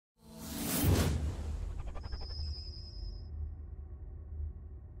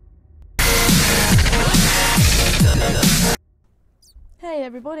Hey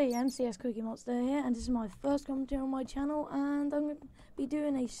everybody, MCS Cookie Monster here, and this is my first commentary on my channel, and I'm going to be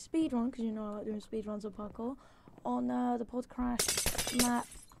doing a speed run, because you know I like doing speed runs of parkour, on the pod crash map,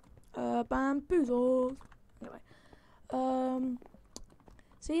 Bamboozled. Anyway,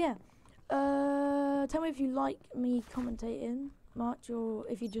 so yeah, tell me if you like me commentating much, or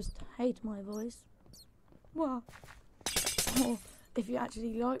if you just hate my voice, well, or if you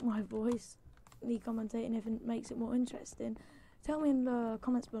actually like my voice, me commentating, if it makes it more interesting. Tell me in the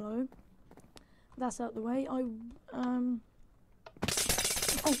comments below. That's out the way. Oh,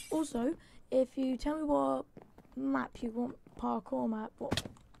 also, if you tell me what map you want, parkour map, what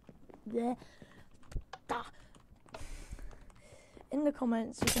there, in the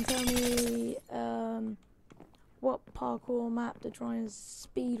comments you can tell me what parkour map to try and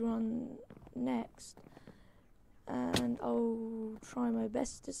speed run next, and I'll try my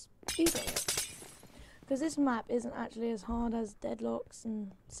best to speed run it. Because this map isn't actually as hard as Deadlocks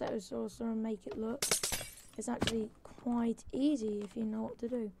and Set of Saucer and Make It Look. It's actually quite easy if you know what to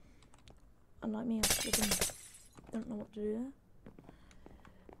do. Unlike me, I don't know what to do there.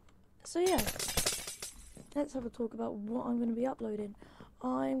 So yeah, let's have a talk about what I'm going to be uploading.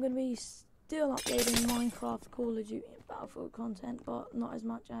 I'm going to be still uploading Minecraft, Call of Duty and Battlefield content, but not as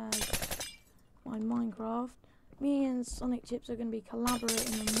much as my Minecraft. Me and Sonic Chips are going to be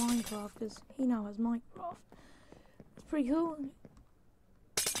collaborating on Minecraft because he now has Minecraft. It's pretty cool.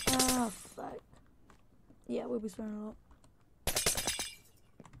 Ah, fuck. Yeah, we'll be swearing a lot.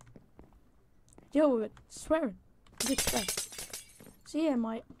 Yo, we're swearing. Good stuff. So yeah,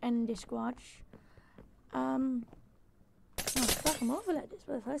 my Endy Squatch. Oh, fuck, I'm over like this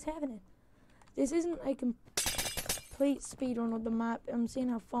for the first half of it. This isn't a complete speedrun of the map. I'm seeing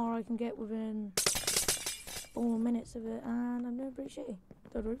how far I can get within 4 minutes of it, and I'm doing pretty shitty.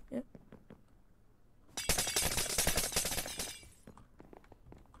 Yep.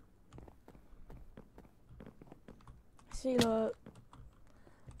 See, look,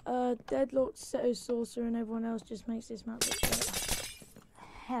 Deadlock, Set of Saucer, and everyone else just makes this map look like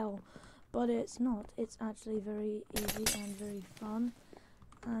hell, but it's not. It's actually very easy and very fun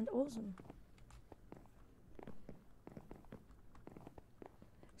and awesome.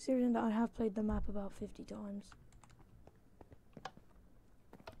 Considering that I have played the map about 50 times.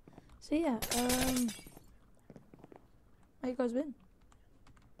 So yeah, how you guys been?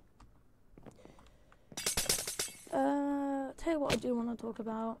 Tell you what I do want to talk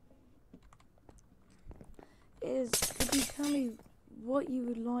about is, could you tell me what you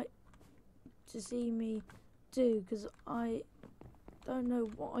would like to see me do? Because I don't know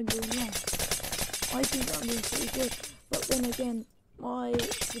what I'm doing wrong. I think that I'm doing pretty good, but then again, my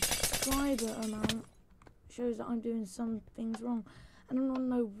subscriber amount shows that I'm doing some things wrong, and I want to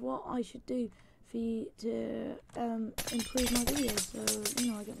know what I should do for you to improve my videos, so you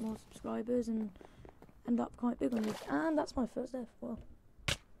know I get more subscribers and end up quite big on this. And that's my first F. Well,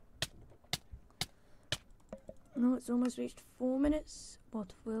 no, it's almost reached 4 minutes.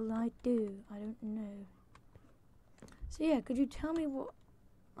 What will I do? I don't know. So yeah, could you tell me what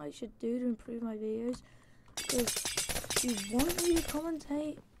I should do to improve my videos? Because do you want me to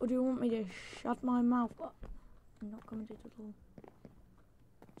commentate, or do you want me to shut my mouth up and not commentate at all?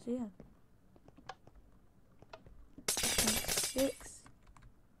 So yeah. 6.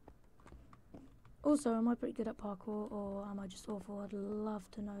 Also, am I pretty good at parkour, or am I just awful? I'd love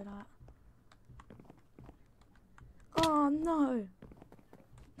to know that. Oh no!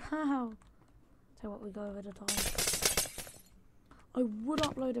 How? Tell you what, we go over the time. I would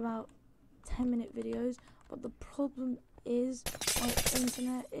upload about 10-minute videos, but the problem is my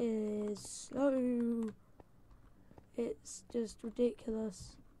internet is slow. It's just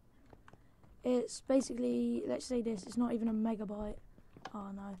ridiculous. It's basically, let's say this, it's not even a megabyte.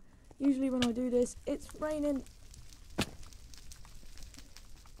 Oh no. Usually when I do this, it's raining.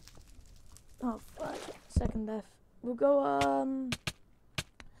 Oh fuck. Second death. We'll go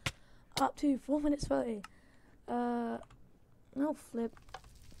up to 4 minutes 30. No flip.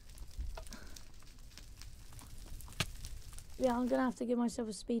 Yeah, I'm gonna have to give myself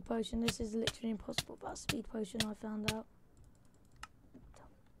a speed potion. This is literally impossible, but a speed potion I found out.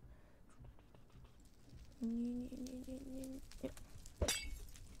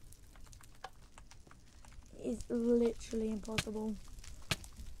 It's literally impossible.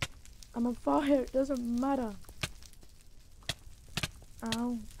 I'm on fire, it doesn't matter.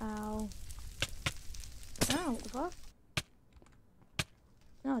 Ow, ow. Ow, what the fuck?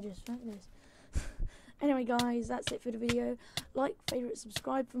 No, just like this. Anyway guys, that's it for the video. Like, favourite,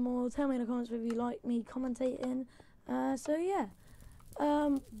 subscribe for more. Tell me in the comments if you like me commentating. So yeah.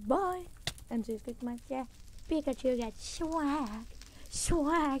 Bye. MC's Cookie Monster. Pikachu got swag.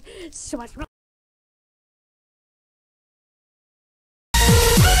 swag, swag.